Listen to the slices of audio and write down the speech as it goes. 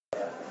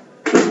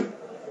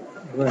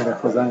We're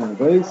at Chazayin and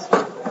base.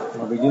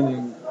 We're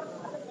beginning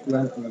to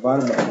learn from the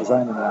bottom of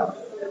Chazayin and Aleph.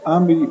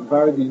 Ami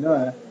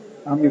Vardina,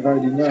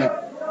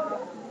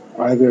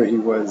 either he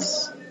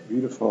was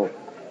beautiful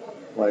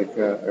like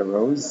a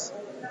rose,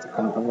 to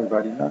come from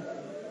Vardina,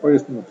 or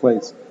just in the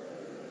place,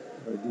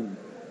 Vardina.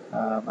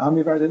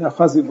 Ami Vardina,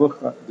 Chazi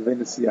Bucha,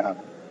 Devena Siyah.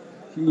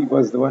 He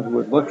was the one who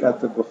would look at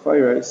the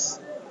Bukhairis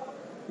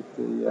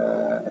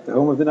at the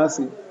home of the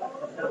Nasi.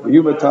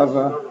 Yuma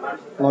Tava,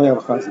 Lo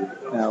Yav Chazi.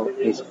 Now,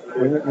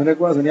 when it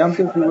was in Yom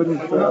Tov, he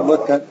wouldn't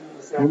look at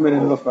women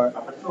in Bukhar.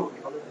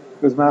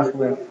 It was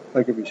Machmer,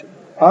 like a bishop.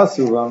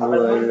 Also,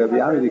 Rabbi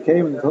Ami, they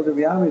came and told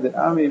Rabbi Ami that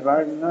Ami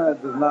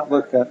Vardina does not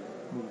look at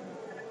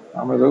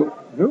Amaru,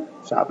 no,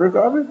 Shaper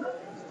Gavin,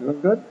 he's doing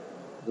good.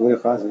 Lo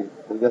Yav Chazi,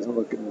 but he doesn't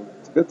look at women.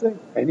 It's a good thing.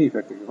 Any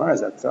effect of Gemara,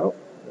 is that so?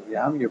 Rabbi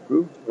Ami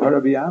approved.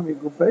 Rabbi Ami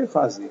Gufei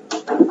Chazi.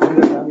 Did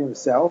Rabbi Ami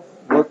himself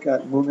look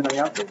at women on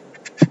Yom Tov?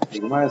 The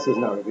Gemara says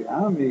no. Rabbi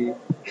Ami,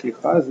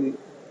 Chazi.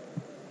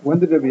 When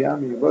did Rabbi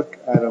Ami look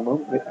at a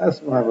mum? They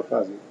asked him to have a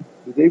chazi.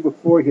 The day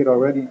before, he had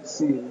already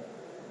seen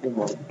the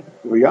mum.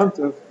 The Yom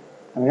Tov,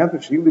 and Yom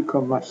Tov should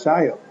become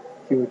mashayel.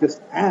 He would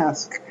just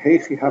ask, "Hey,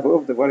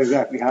 uvda, what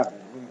exactly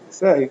happened?" Meaning to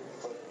say,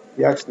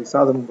 he actually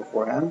saw the mum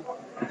beforehand.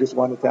 He just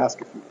wanted to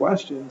ask a few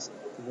questions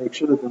to make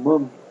sure that the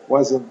mum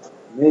wasn't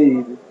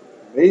made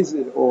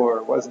mazid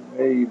or wasn't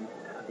made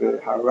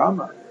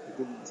harama. It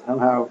didn't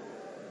somehow.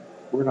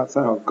 We're not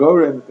somehow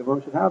gorem that the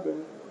mum should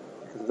happen,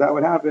 because if that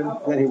would happen,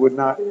 then he would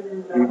not be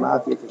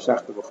matir to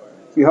shech the bukhar.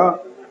 Kiha,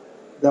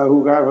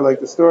 dahu garva,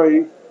 like the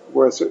story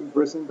where a certain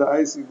person, the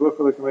Aisi Bukhar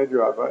l'kamed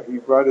Rava, he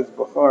brought his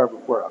bukhar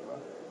before Rava.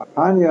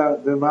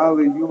 Apanya the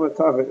Mali Yuma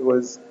Tava, it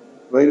was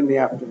late in the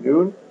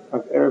afternoon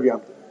of Erev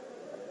Yom Tov.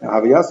 Now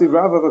Haviyasi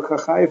Rava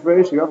v'kachayif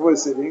reish, Rava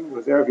was sitting, it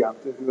was Erev Yom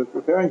Tov, he was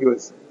preparing, he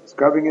was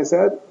scrubbing his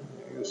head,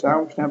 he was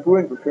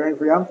shampooing, preparing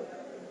for Yom Tov.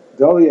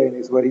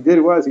 Dolienis, what he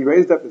did was, he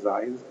raised up his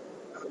eyes,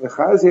 he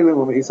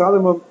saw the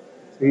mum,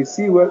 so he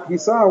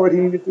saw what he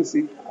needed to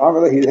see.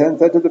 He then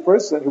said to the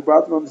person who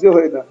brought the mum,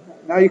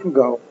 now you can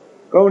go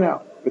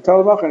now. But tell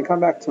the Machar and come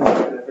back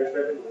tomorrow.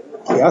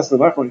 He asked the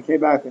Machar when he came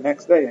back the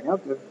next day, and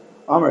helped him.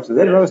 So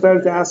then Rava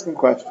started to ask him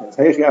questions.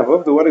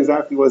 What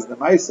exactly was the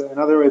Maisa? In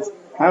other words,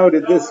 how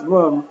did this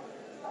mum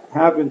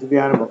happen to the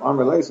animal?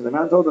 So the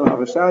man told him,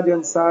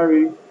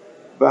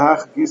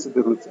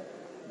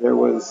 there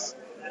was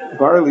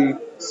barley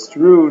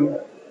strewn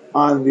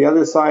on the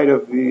other side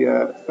of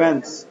the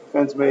fence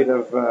made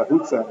of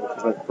hutza, which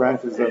is like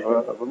branches of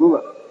a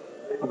lulav.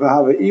 And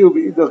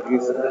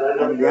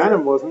the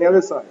animal was on the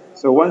other side.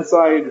 So one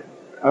side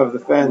of the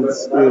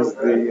fence is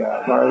the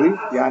barley,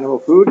 the animal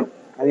food,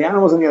 and the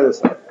animal's on the other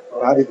side.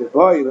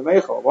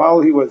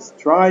 While he was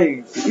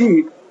trying to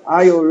eat,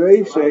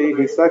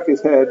 he stuck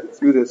his head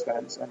through this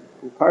fence, and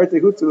the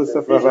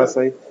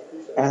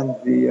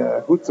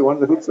hutza, one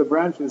of the hutza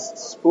branches,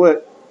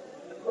 split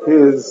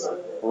his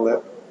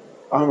lip.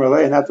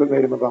 Amrele, and that's what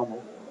made him a Balmum.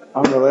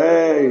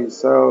 Amrele,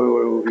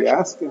 so we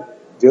asked him,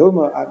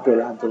 Dilma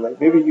Adgarantale,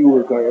 maybe you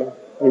were Goyim,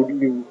 maybe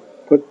you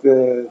put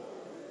the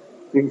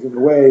things in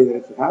the way that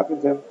it should happen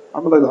to him.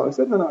 Amrele, I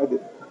said, no, I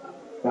didn't.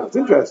 Now it's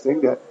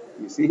interesting that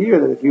you see here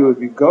that if you would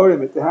be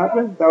Goyim it to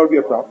happen, that would be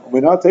a problem.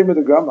 We're not taking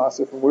the Grama,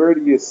 so from where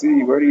do you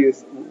see, where do you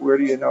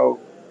know,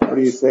 where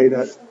do you say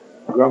that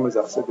Grama is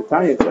also? The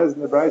Tanya, it says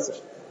in the Beitzah,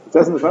 it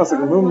says in the Pasuk,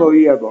 Mum lo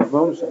yiyabo,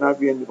 mum should not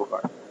be in the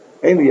Bukhar.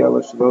 Finally know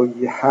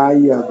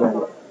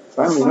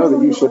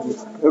that you should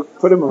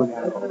put him on the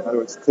animal. In other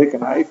words, take a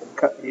knife and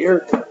cut the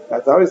ear.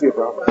 That's obviously a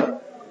problem.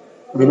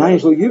 How do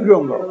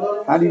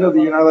you know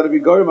that you're not allowed to be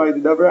gormai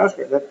the davar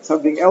acher? That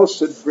something else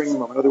should bring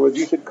mum. In other words,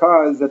 you should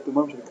cause that the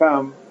mum should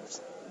come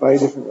by a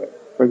different way.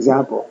 For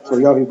example, so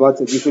Yavi Blat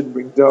said you shouldn't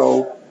bring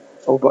dough,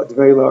 or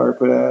or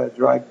put a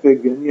dried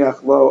fig in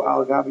yachlo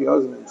al gabi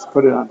ozmins,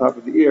 put it on top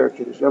of the ear.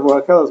 Kiddush yavu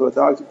hakelah, so a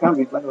dog should come,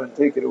 he'd and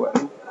take it away,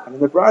 and in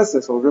the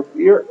process, he'll rip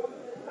the ear.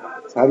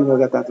 So how do you know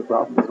that that's a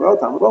problem as well?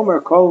 Talmud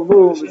Omer, kol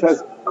mum, it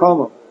says, kol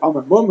mum.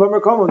 Omer, mum, omer,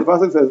 kol mum. The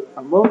pasuk says,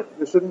 a mum,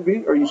 there shouldn't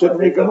be, or you shouldn't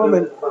make a mum,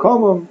 and kol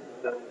mum.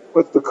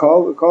 What's the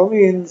kol? The kol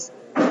means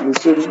you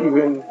shouldn't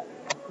even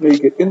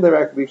make it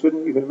indirectly, you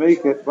shouldn't even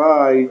make it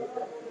by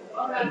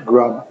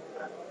grub.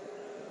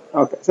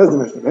 Okay, says the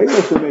Mishnah.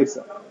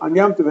 Beitzah. On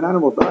Yom Tov, an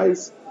animal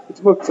dies, it's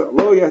muktzah.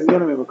 Lo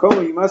yahziyanu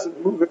me'makom, you mustn't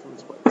move it from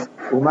its place.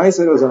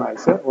 U'maisa was a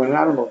maisa, when an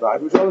animal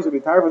died, which always would be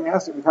tired when they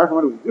asked him,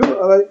 what do we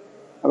do?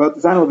 About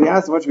this animal, they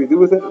asked him, what should we do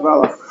with it?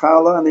 About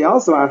chala, and they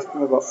also asked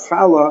him about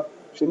chala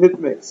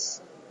shenitmes.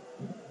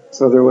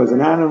 So there was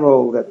an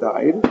animal that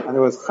died, and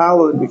there was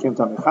chala that became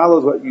tummy. Chala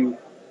is what you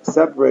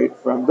separate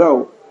from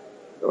dough.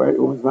 Right? It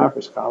was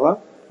mafresh chala,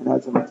 and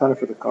had some matana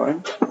for the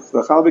kohen.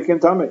 So the chala became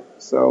tummy.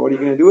 So what are you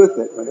going to do with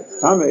it? When it's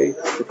tummy,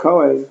 the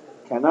kohen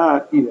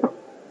cannot eat it.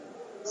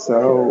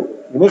 So,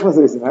 the Nishmas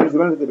the Beitzah Medrash, they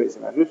went into the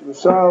Beitzah Medrash,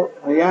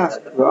 and he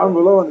asked,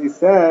 and he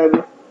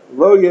said,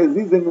 Lo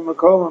yezizim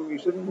mimakomam, you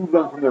shouldn't move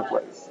them from their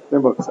place.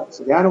 Their book says.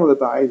 So the animal that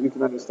dies, we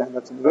can understand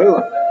that's in the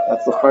Vela.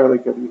 That's the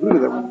chaylik of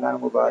Yehuda, that when an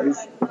animal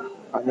dies,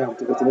 on Yom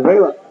Tov it's in the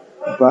Vela.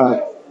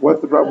 But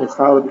what's the problem with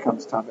chala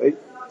becomes tamei?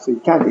 So you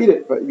can't eat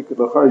it, but you could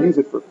use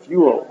it for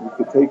fuel. You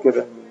could take it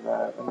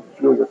and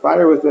fuel your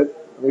fire with it,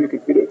 and then you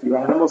could feed it to your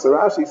animals. So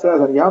Rashi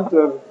says on Yom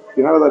Tov,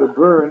 you're not allowed to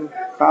burn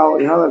chal,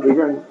 you're not allowed to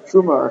burn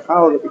truma or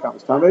chal that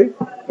becomes tamei.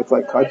 It's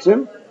like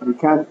kachim, and you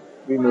can't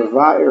be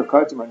mevai or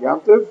kachim on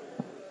Yom Tov,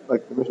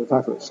 like the Mishnah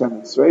talks about shem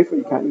and sreifa.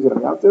 You can't use it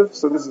on Yom Tov,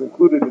 so this is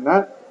included in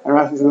that. And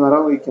Rashi says not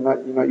only you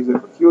not use it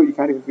for fuel, you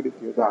can't even feed it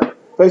to your dog.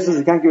 So he says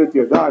you can't give it to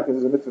your dog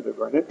because there's a mitzvah to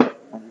burn it,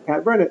 and you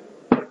can't burn it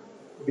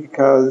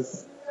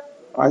because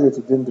either it's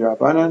a din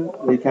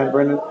d'Rabbanan that you can't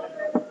burn it,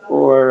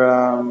 or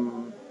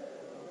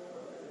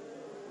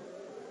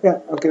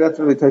that's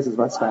really Taisus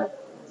Matzah.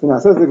 So now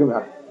it says the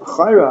Gemara.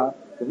 Chayra,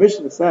 the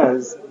Mishnah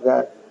says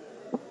that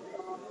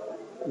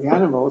the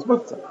animal is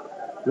muktzah.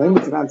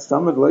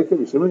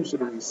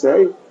 Should we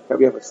say that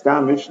we have a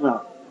stam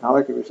Mishnah, not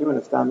like a Rishimon,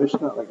 a stam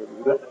Mishnah, like a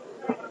Yehuda?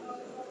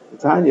 The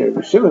Tanya,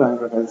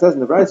 Rishimon, it says in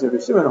the Beitzah,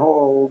 Rishimon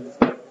holds,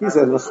 he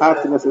says, you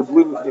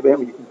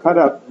can cut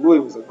up,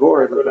 bluim is a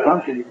gourd, like a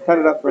pumpkin, you can cut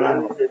it up for an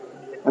animal.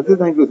 And this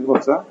thing goes with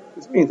muktzah.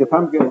 This means a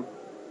pumpkin,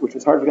 which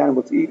is hard for the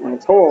animal to eat when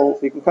it's whole,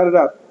 so you can cut it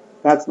up.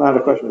 That's not a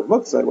question of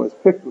muktzah. It was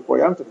picked before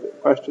Yom Tov. The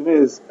question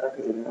is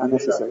it an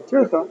unnecessary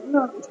tircha?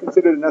 No, it's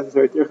considered a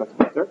necessary tircha to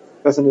mutter.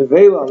 That's an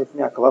nevela,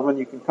 when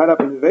you can cut up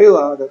a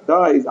nevela that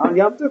dies on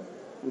Yom Tov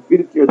and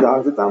feed it to your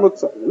dogs. It's not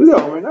muktzah.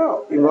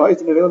 No. Even though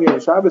it's an nevela on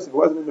Shabbos, if it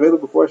wasn't an nevela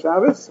before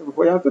Shabbos or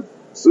before Yom Tov,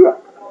 surah.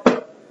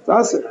 It's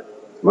asir.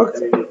 It's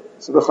muktzah.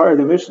 So the Chayr,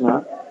 the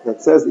Mishnah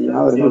that says that you're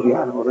not allowed to move the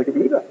animals like a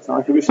Yehuda. It's not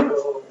like a Rishimon.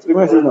 So the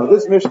Gemara says, no,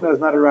 this Mishnah is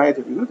not a riot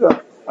of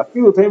Yehuda. A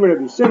few tamer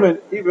Rabbi Shimon,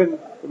 even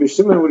Rabbi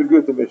Shimon would agree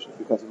with the Mishnah,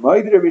 because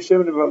Ma'id Rabbi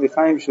Shimon of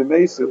Alichaim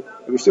Shemesu,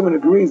 Rabbi Shimon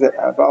agrees that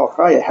a Baal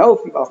Chai, a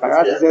healthy Baal Chai,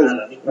 Rashi says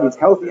it means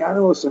healthy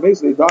animals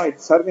Shemesu, they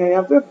died suddenly on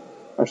Yom Tov,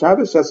 or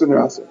Shabbos, Shasun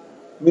Rasur.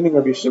 Meaning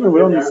Rabbi Shimon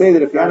would only say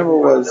that if the animal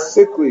was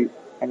sickly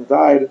and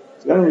died,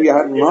 so then we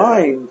had in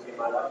mind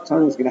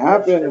something's going to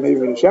happen, maybe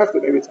we're going to shecht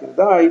it, maybe it's going to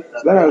die,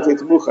 so then I would say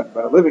it's muchan.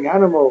 But a living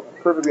animal,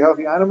 a perfectly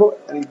healthy animal,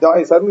 and he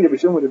dies suddenly, Rabbi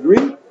Shimon would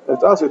agree that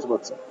it's also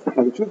tzmuktzah.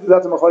 Now the truth is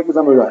that's a machlokes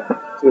Amoraim.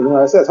 So the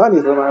Gemara says,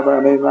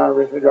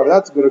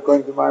 that's good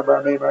according to my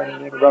bar Meimar in the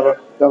name of Rava.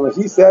 Then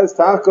he says,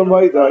 Rabbi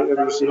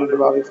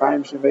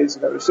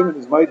Shimon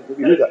is mighty to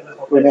be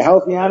Yehuda. When a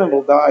healthy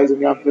animal dies in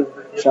Yom Tov,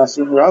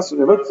 Shasum Rasu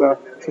Muktzah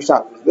for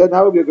Shabbos, then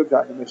that would be a good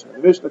guy in the Mishnah. The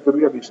Mishnah could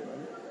be Rabbi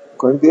Shimon.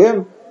 According to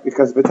him,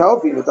 because if it's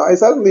healthy and it dies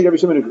suddenly, Rabbi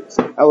Shimon agrees.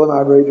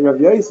 According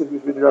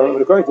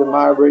to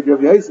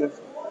Rabbi Yosef,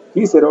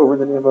 he said over in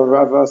the name of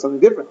Rava something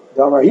different.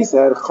 He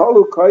said, he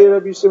holds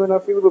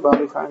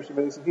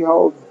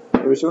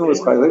Rabbi Shimon was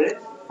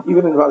chaylik,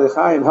 even in Bali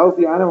Chaim,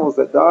 healthy animals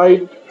that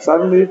died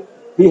suddenly,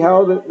 he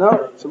held it.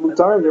 No,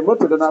 shemutarim, they're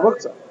mutter, they're not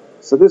muktzah.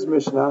 So this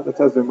Mishnah that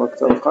says they're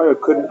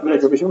muktzah, couldn't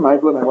make Rabbi Shimon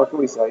and what can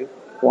we say?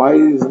 Why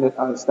isn't it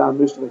on a stam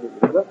Mishnah like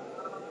Yehuda?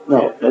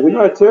 No, I did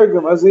not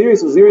Tergum Aziri,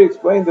 so Ziri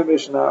explained the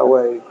Mishnah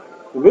away.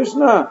 The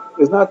Mishnah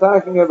is not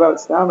talking about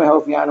stam, a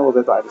healthy animal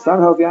that died. A stam,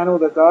 a healthy animal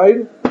that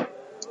died,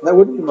 that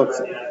wouldn't be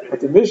muktzah. But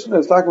the Mishnah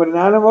is talking about an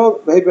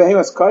animal, an animal that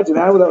was kajim,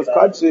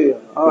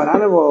 an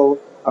animal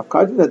of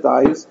kajim that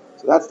dies,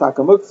 so that's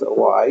taka muktzah.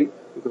 Why?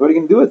 Because what are you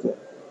going to do with it?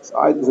 So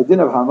there's a din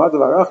of hamad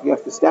of arach, you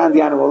have to stand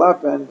the animal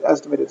up and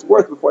estimate its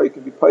worth before you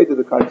can be paid to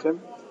the kajim,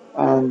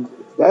 and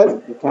it's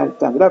dead, you can't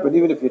stand it up, and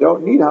even if you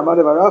don't need hamad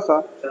of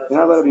aracha, you're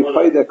not allowed to be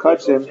paid the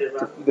kajim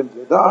to feed them to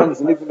your dogs,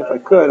 and even if I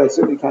could, I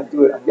certainly can't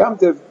do it on Yom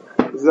Tov.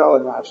 This is all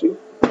in Rashi.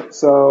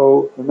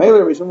 So the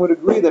Meiler Rishon would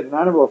agree that an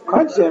animal of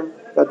kachim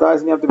that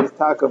dies in Yom Tov is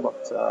taka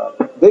muktzah.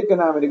 The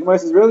Gemara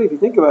says, really, if you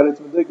think about it, it's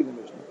medik in the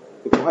Mishnah.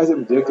 The Gemara says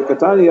medik to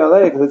katani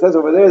alei, because it says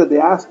over there that they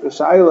asked the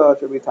shaila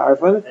to be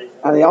tarfan,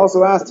 and they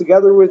also asked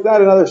together with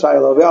that another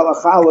shaila ve'ala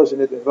chalosh,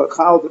 and it but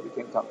chal that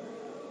became tamei.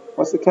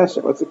 What's the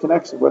kesher? What's the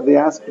connection? What are they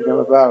asking him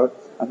about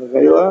on the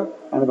vela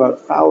and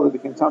about chal that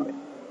became tamei?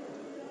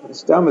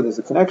 There's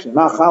a connection.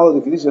 Not challah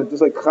the kedusha,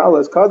 just like challah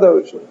is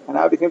kadosh, and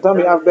now it became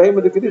tummy. After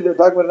behemoth the kedusha, they're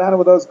talking about an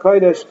animal that was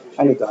kodesh,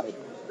 and it died.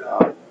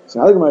 So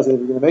now the Gemara says, if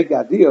we're going to make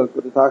that deal,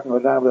 because they're talking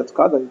about an animal that's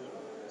kadosh,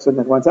 so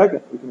then 1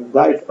 second, we can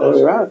indict all the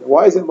way around.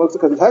 Why is it muktzah?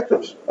 Because it's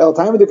hektish. El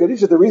time of the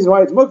kedusha, the reason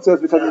why it's muktzah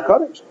is because it's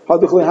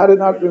kadosh. Had it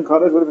not been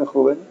kadosh, would have been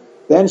chulin.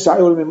 Then shai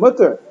would have been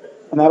mutter,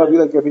 and that would be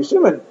like Rabbi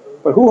Shimon.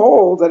 But who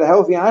holds that a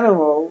healthy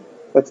animal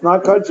that's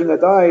not kachim that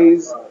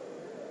dies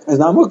is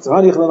not muktzah?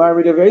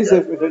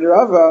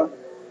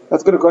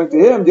 That's good according to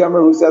him. The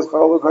Amr who says that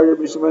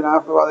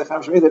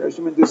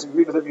Shimon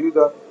disagreed with Rabbi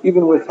Yehuda,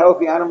 even with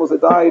healthy animals that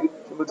died.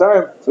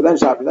 So then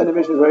Shafi. Then the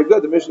Mishnah is very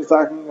good. The Mishnah is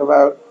talking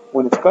about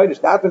when it's kodesh,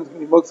 that one's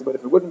going to be muktzah. But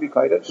if it wouldn't be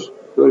kodesh,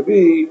 it would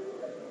be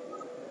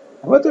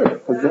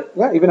mutter.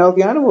 Yeah, even a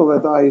healthy animal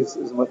that dies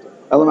is mutter.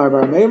 Elamar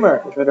bar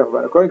Meimar.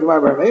 According to my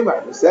bar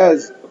Meimar, it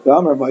says the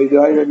Amr Rabbi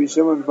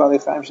Shimon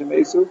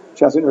Shemesu.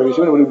 Shasun Rabbi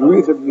Shimon would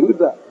agree with Rabbi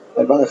Yehuda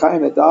that Bali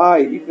Chaim that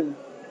die, even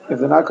if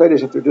they're not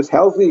kodesh, if they're just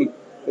healthy,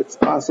 it's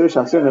asir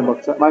shasir and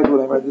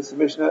muktzah. This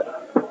Mishnah,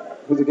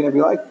 who's it going to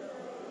be like?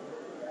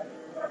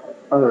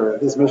 Or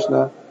this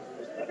Mishnah,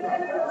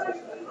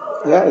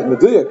 yeah, it's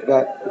meduyuk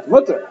that it's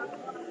mutter.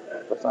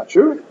 That's not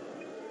true.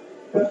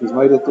 If he's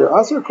made it, they're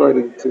also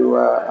according to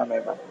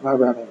Amema,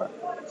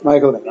 it's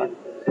Michael Neymar.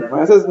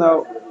 When it says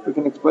no, we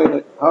can explain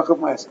it. How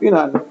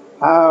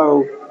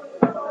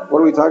what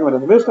are we talking about?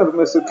 In the Mishnah of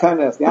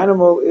Mesukanes, the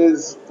animal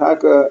is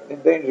taka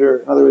in danger.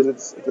 In other words,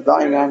 it's a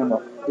dying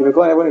animal.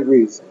 Everyone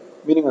agrees.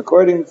 Meaning,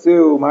 according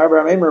to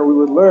Ma'aber HaMeimer, we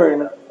would learn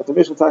that the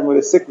Mishnah is talking about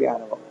a sickly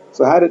animal.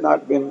 So had it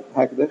not been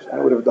Hekdesh and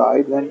it would have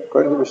died, then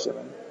according to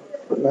Mishimon,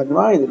 what you have in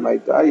mind, it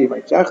might die, you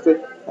might shecht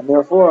it, and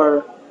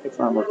therefore it's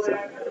not Muktzah.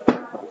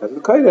 Because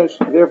it's Kodesh,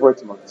 therefore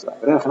it's Muktzah.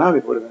 But in Chanami,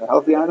 it would have been a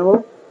healthy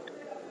animal,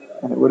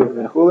 and it would have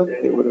been Chulin,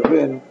 it would have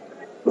been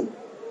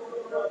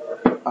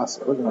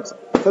Asa. Look at Muktzah.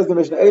 It says the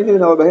Mishnah, you're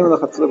not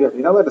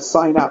allowed to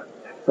sign up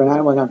for an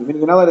animal, meaning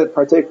you're not allowed to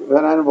partake of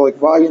an animal, like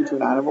buy into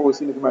an animal. We've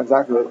seen it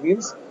exactly what it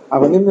means.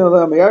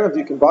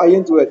 You can buy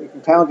into it, you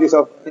can count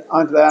yourself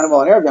onto that animal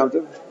on Erev Yom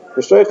Tov,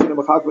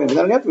 and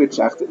then you have to be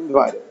shecht it and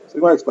divide it. So the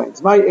Gemara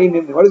explains, what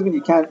does it mean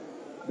you can't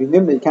be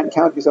nimna, you can't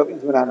count yourself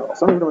into an animal?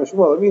 Some of them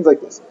it means like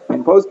this.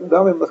 In post you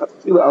can't be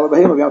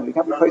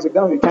Pesach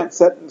Damim, you can't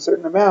set a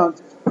certain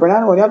amount for an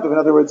animal in Yom Tov. In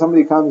other words,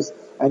 somebody comes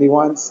and he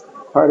wants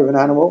part of an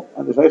animal,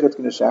 and the sheichet's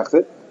going to shecht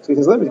it. So he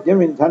says, give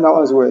me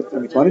 $10 worth,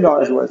 give me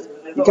 $20 worth.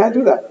 You can't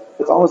do that.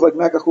 It's almost like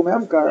Mekachum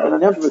Emkar and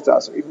an Yom Tov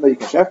Tzasar. Even though you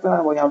can shecht an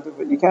animal Yom Tov,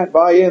 but you can't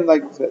buy in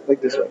like this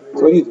way.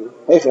 So what do you do?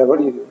 Hey Chev, what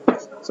do you do?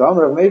 So I'm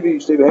going to maybe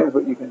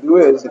what you can do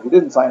is, if you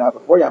didn't sign up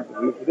before Yom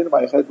Tov, if you didn't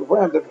buy a chet before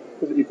Yom Tov,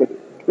 here's what you could do.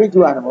 You bring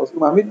two animals,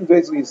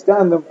 basically you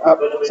stand them up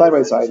side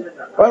by side.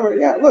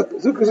 Yeah, look,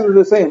 Zukas are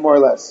the same, more or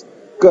less.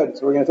 Good,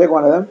 so we're going to take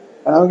one of them,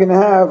 and I'm going to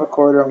have a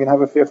quarter, I'm going to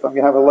have a fifth, I'm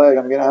going to have a leg,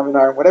 I'm going to have an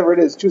arm, whatever it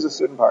is, choose a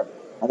certain part.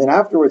 And then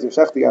afterwards you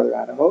shecht the other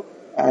animal,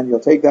 and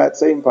you'll take that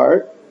same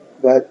part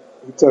that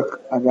you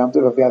took on Yom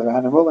Tov of the other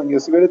animal, and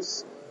you'll see what it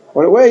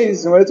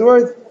weighs and what it's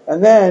worth,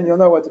 and then you'll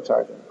know what to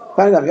charge him.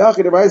 Tanam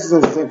Yachid, the Beitzah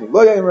says the same thing. A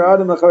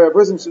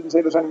person shouldn't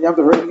say to Yom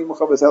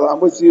Tov, I'm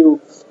with you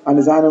on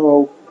his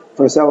animal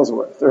for a sel's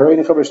worth. I'm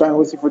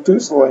with you for two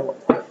sloim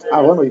worth.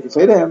 You can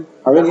say to him,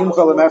 I'm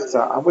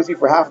with you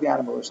for half the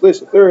animal, a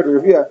shlish, a third, or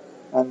a revia,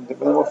 and then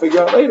we'll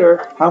figure out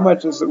later how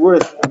much is it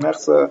worth a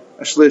mechza,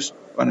 a shlish,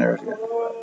 or a revia.